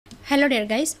Hello dear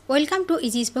guys, welcome to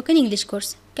easy spoken English course.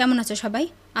 কেমন আছো সবাই?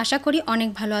 আশা করি অনেক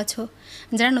ভালো আছো।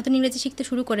 যারা নতুন ইংরেজি শিখতে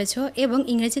শুরু করেছো এবং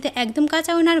ইংরেজিতে একদম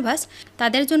কাঁচা ও নার্ভাস,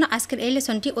 তাদের জন্য আজকের এই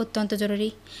লেসনটি অত্যন্ত জরুরি।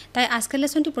 তাই আজকের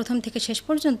লেসনটি প্রথম থেকে শেষ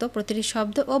পর্যন্ত প্রতিটি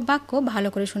শব্দ ও বাক্য ভালো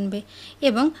করে শুনবে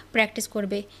এবং প্র্যাকটিস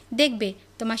করবে। দেখবে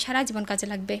তোমার সারা জীবন কাজে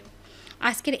লাগবে।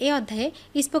 আজকের এই অধ্যায়ে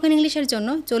স্পোকেন ইংলিশের জন্য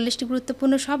 40টি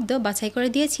গুরুত্বপূর্ণ শব্দ বাছাই করে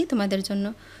দিয়েছি তোমাদের জন্য।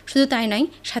 শুধু তাই নয়,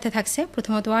 সাথে থাকছে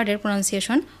প্রথমত ওয়ার্ডের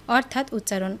প্রনাউন্সিয়েশন অর্থাৎ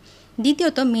উচ্চারণ,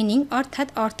 দ্বিতীয়ত মিনিং অর্থাৎ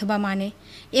অর্থ বা মানে,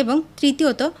 এবং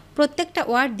তৃতীয়ত প্রত্যেকটা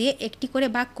ওয়ার্ড দিয়ে একটি করে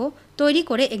বাক্য তৈরি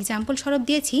করে এক্সাম্পল স্বরূপ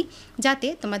দিয়েছি, যাতে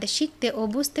তোমাদের শিখতে ও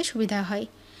বুঝতে সুবিধা হয়।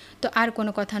 তো আর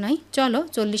কোনো কথা নয়, চলো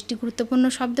 40টি গুরুত্বপূর্ণ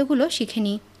শব্দগুলো শিখে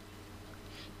নিই।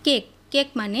 কেক, কেক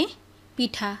মানে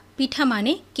পিঠা, পিঠা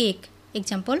মানে cake.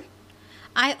 Example: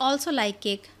 I also like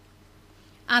cake,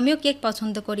 আমিও কেক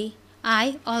পছন্দ করি। I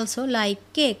also like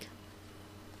cake.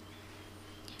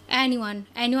 Anyone,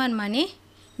 anyone মানে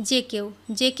যে কেউ,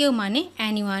 যে কেউ মানে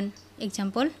anyone.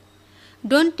 Example: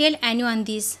 don't tell anyone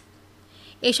this,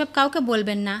 এসব কাউকে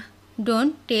বলবেন না।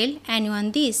 Don't tell anyone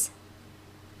this.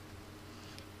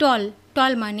 টল,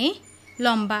 টল মানে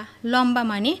লম্বা, লম্বা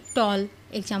মানে টল।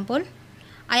 Example: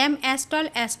 I am as tall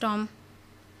as Tom,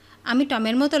 আমি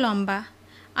টমের মতো লম্বা।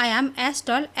 I am as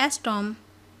tall as Tom.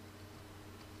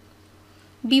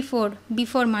 Before,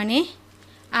 before মানে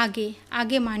আগে,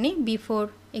 আগে মানে before.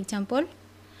 Example: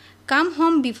 come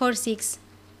home before 6,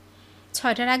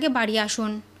 6টার আগে বাড়ি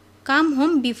আসুন। Come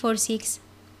home before 6।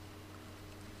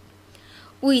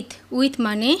 With, with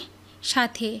মানে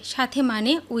সাথে, সাথে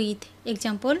মানে with.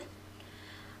 Example: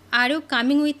 are you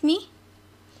coming with me,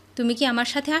 তুমি কি আমার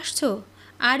সাথে আসছো?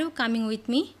 Are you coming with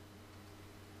me.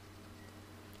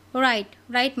 Right,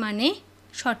 right মানে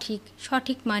সঠিক,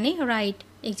 সঠিক মানে right.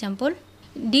 Example: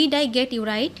 did I get you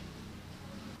right,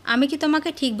 আমি কি তোমাকে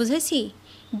ঠিক বুঝেছি?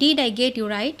 Did I get you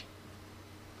right.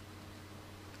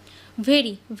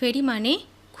 Very, very মানে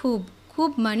খুব, খুব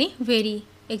মানে very.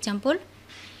 Example: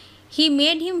 he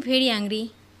made him very angry,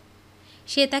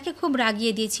 সে তাকে খুব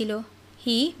রাগিয়ে দিয়েছিল।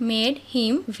 He made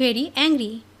him very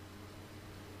angry.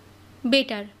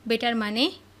 Better, better মানে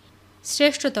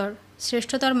শ্রেষ্ঠতর,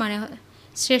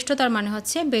 শ্রেষ্ঠতর মানে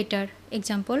হচ্ছে better.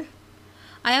 Example: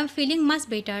 I am feeling much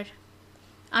better,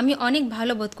 আমি অনেক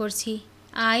ভালো বোধ করছি।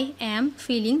 I am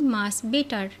feeling much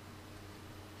better.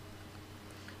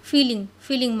 Feeling,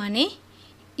 feeling মানে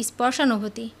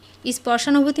স্পর্শানুভূতি,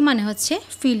 স্পর্শানুভূতি মানে হচ্ছে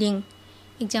feeling.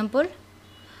 Example: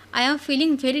 I am feeling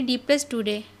very depressed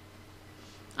today,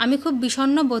 আমি খুব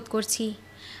বিষণ্ণ বোধ করছি।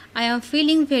 I am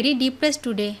feeling very depressed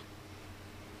today.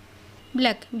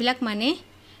 Black, black মানে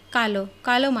কালো,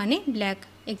 কালো মানে black.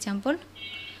 Example: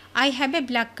 I have a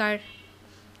black কার,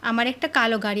 আমার একটা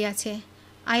কালো গাড়ি আছে।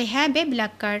 I have a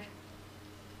black car.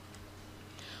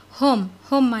 Home,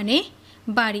 home মানে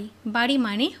বাড়ি, বাড়ি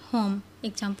মানে home.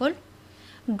 Example: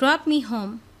 drop me home,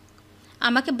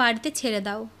 আমাকে বাড়িতে ছেড়ে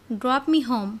দাও। Drop me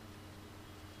home.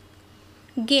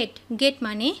 Gate, gate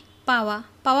মানে পাওয়া,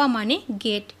 পাওয়া মানে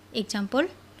gate. Example: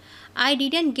 I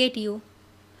didn't get you,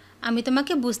 আমি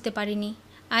তোমাকে বুঝতে পারিনি।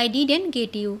 I didn't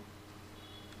get you.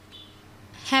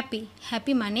 Happy,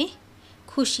 happy মানে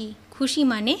খুশি, খুশি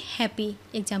মানে happy.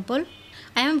 Example: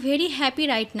 I am very happy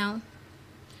right now,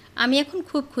 আমি এখন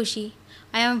খুব খুশি।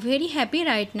 I am very happy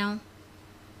right now.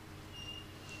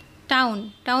 Town,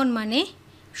 town মানে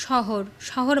শহর,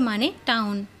 শহর মানে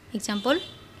town. Example: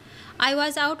 I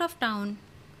was out of town,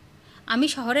 আমি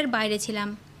শহরের বাইরে ছিলাম।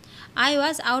 I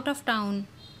was out of town.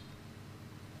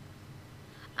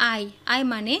 I, I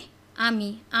মানে আমি,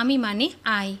 আমি মানে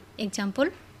I. Example: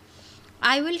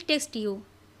 I will text you,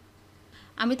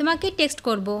 আমি তোমাকে টেক্সট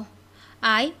করব।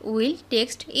 I will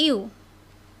text you.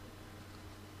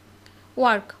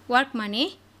 Work, work মানে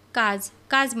কাজ,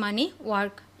 কাজ মানে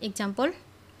work. Example: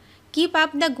 keep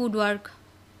up the good work,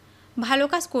 ভালো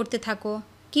কাজ করতে থাকো।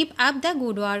 Keep up the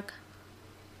good work.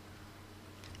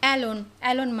 Alone,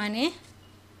 alone মানে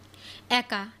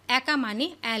একা, একা মানে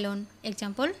alone.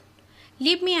 Example: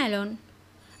 leave me alone,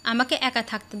 আমাকে একা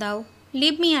থাকতে দাও।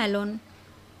 Leave me alone.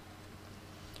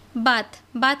 Bath,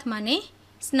 bath মানে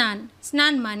স্নান,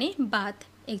 স্নান মানে bath.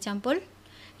 Example: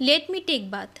 let me take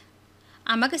bath,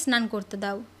 আমাকে স্নান করতে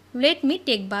দাও। Let me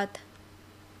take bath.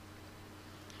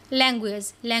 Language,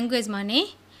 language মানে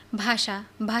ভাষা,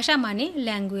 ভাষা মানে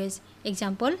language.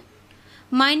 Example: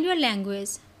 mind your language,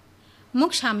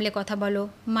 মুখ সামলে কথা বলো।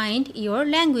 Mind your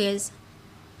language.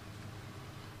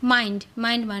 Mind,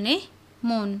 mind মানে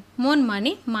মন, মন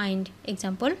মানে mind.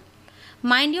 Example: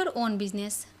 mind your own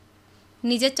business,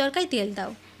 নিজের চরকায় তেল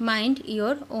দাও। Mind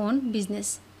your own business.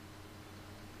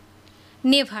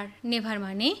 Never, never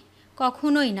মানে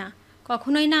কখনোই না,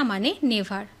 কখনোই না মানে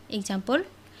নেভার। এক্সাম্পল: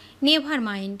 নেভার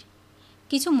মাইন্ড,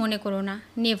 কিছু মনে করো না,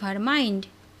 নেভার মাইন্ড।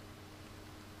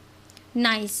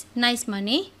 নাইস, নাইস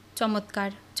মানে চমৎকার,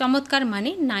 চমৎকার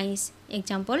মানে nice.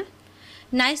 Example,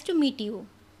 nice to meet you,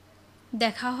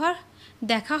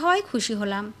 দেখা হওয়ায় খুশি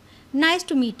হলাম, nice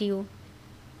to meet you.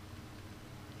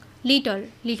 Little,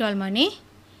 little মানে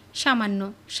সামান্য,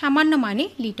 সামান্য মানে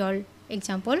little.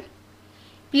 Example,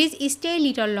 please stay a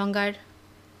little লঙ্গার,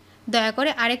 দয়া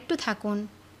করে আরেকটু থাকুন,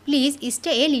 please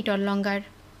stay a little longer.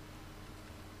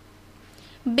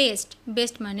 Best,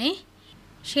 best মানে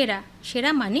সেরা,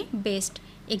 সেরা মানে best.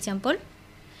 Example,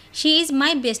 she is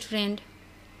my best friend,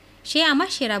 সে আমার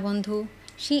সেরা বন্ধু,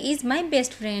 she is my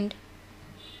best friend.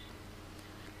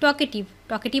 Talkative,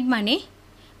 talkative মানে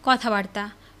কথাবার্তা,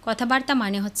 কথাবার্তা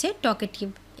মানে হচ্ছে talkative.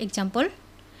 Example,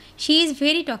 she is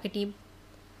very talkative,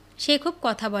 সে খুব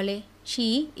কথা বলে, she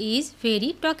is very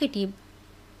talkative.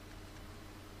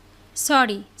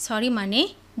 Sorry, sorry মানে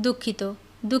দুঃখিত,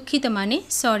 দুঃখিত মানে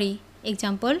sorry.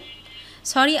 Example,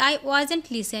 sorry I wasn't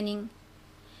listening,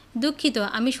 দুঃখিত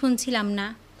আমি শুনছিলাম না,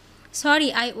 sorry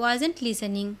I wasn't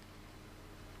listening.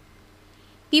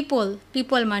 People,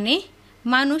 people মানে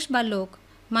মানুষ বা লোক,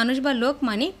 মানুষ বা লোক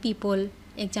মানে পিপল।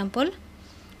 এক্সাম্পল,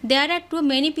 দেয়ার আর টু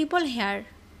মেনি পিপল হেয়ার,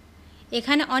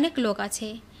 এখানে অনেক লোক আছে,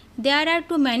 দেয়ার আর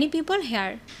two many people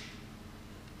hair.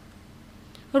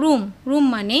 Room, room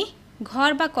মানে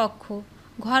ঘর বা কক্ষ,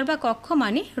 ঘর বা কক্ষ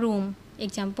মানে room.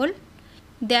 Example,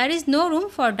 there is no room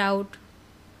for doubt,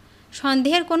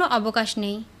 সন্দেহের কোনো অবকাশ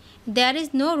নেই, there is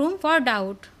no room for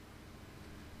doubt.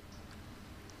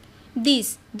 This,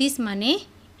 this মানে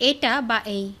এটা বা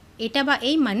এই, এটা বা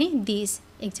এই মানে this.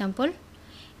 Example,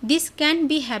 this can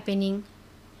be happening,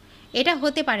 এটা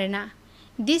হতে পারে না,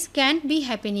 দিস ক্যান বি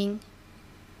হ্যাপেনিং।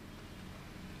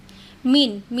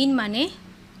 মিন, মিন মানে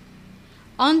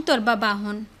অন্তর বা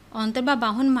বাহন, অন্তর বা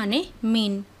বাহন মানে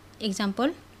মিন। Example,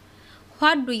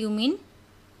 what do you mean,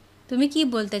 তুমি কি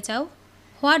বলতে চাও,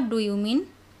 what do you mean.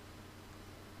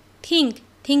 Think,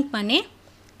 think মানে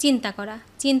চিন্তা করা,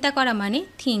 চিন্তা করা মানে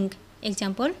think.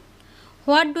 Example,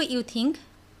 what do you think,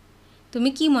 তুমি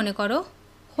কি মনে করো,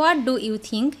 what do you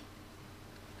think.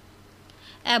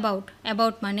 About,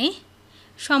 about মানে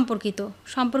সম্পর্কিত,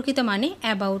 সম্পর্কিত মানে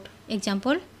about.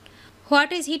 Example, what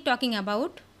is he talking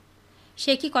about,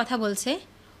 সে কি কথা বলছে,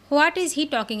 what is he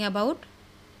talking about.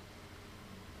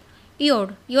 Your,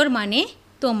 your মানে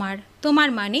তোমার, তোমার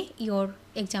মানে your.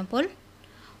 Example,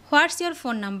 what's your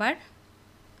phone number,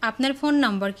 আপনার ফোন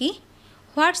নম্বর কি,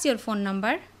 হোয়াটস ইয়োর ফোন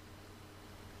নাম্বার।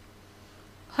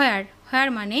 হোয়ার, হোয়ার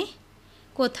মানে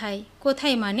কোথায়,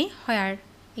 কোথায় মানে হোয়ার।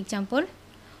 Example,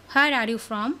 where are you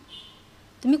from,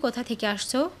 তুমি কোথা থেকে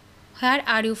আসছো, হোয়ার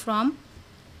are you from.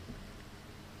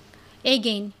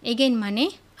 Again, again মানে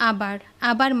আবার,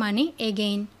 আবার মানে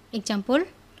again. Example,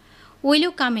 will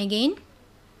you come again,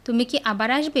 তুমি কি আবার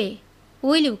আসবে,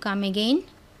 will you come again.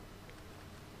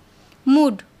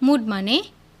 Mood, mood মানে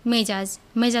মেজাজ,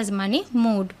 মেজাজ মানে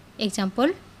mood. Example,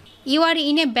 you R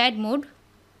in a bad mood,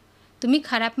 তুমি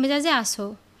খারাপ মেজাজে আসো,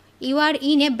 you R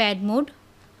in a bad mood.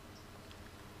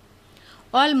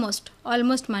 Almost,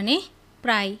 almost মানে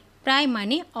প্রায়, প্রায়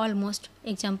মানে almost.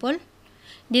 Example,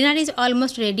 dinner is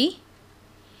almost ready,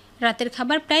 রাতের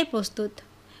খাবার প্রায় প্রস্তুত,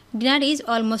 dinner is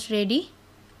almost ready.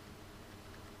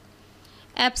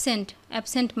 Absent,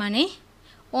 absent মানে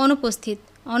অনুপস্থিত,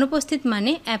 অনুপস্থিত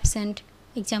মানে absent.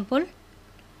 Example,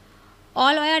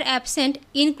 all war absent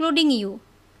including you,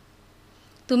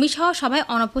 তুমি সহ সবাই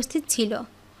অনুপস্থিত ছিল,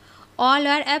 all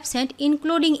war absent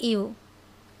including you.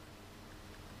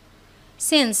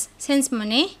 Sense, sense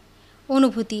মানে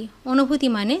অনুভূতি, অনুভূতি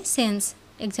মানে sense.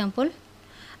 Example,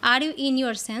 are you in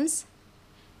your sense,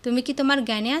 তুমি কি তোমার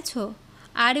জ্ঞানে আছো,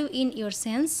 are you in your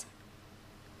sense.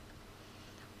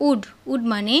 Would, would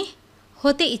মানে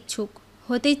হতে ইচ্ছুক,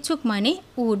 হতে ইচ্ছুক মানে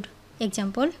would.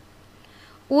 Example,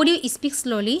 would you speak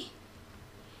slowly,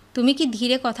 তুমি কি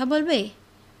ধীরে কথা বলবে,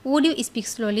 উড ইউ স্পিক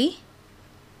স্লোলি।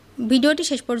 ভিডিওটি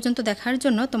শেষ পর্যন্ত দেখার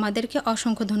জন্য তোমাদেরকে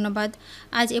অসংখ্য ধন্যবাদ।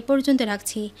 আজ এ পর্যন্ত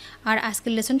রাখছি। আর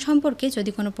আজকের লেসন সম্পর্কে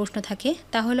যদি কোনো প্রশ্ন থাকে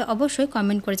তাহলে অবশ্যই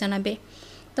কমেন্ট করে জানাবে।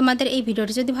 তোমাদের এই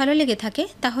ভিডিওটি যদি ভালো লেগে থাকে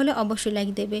তাহলে অবশ্যই লাইক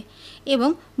দেবে এবং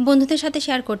বন্ধুদের সাথে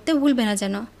শেয়ার করতে ভুলবে না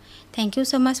যেন। Thank you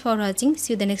so much for watching. C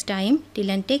you the next time. Till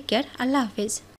and take care. আল্লাহ হাফেজ।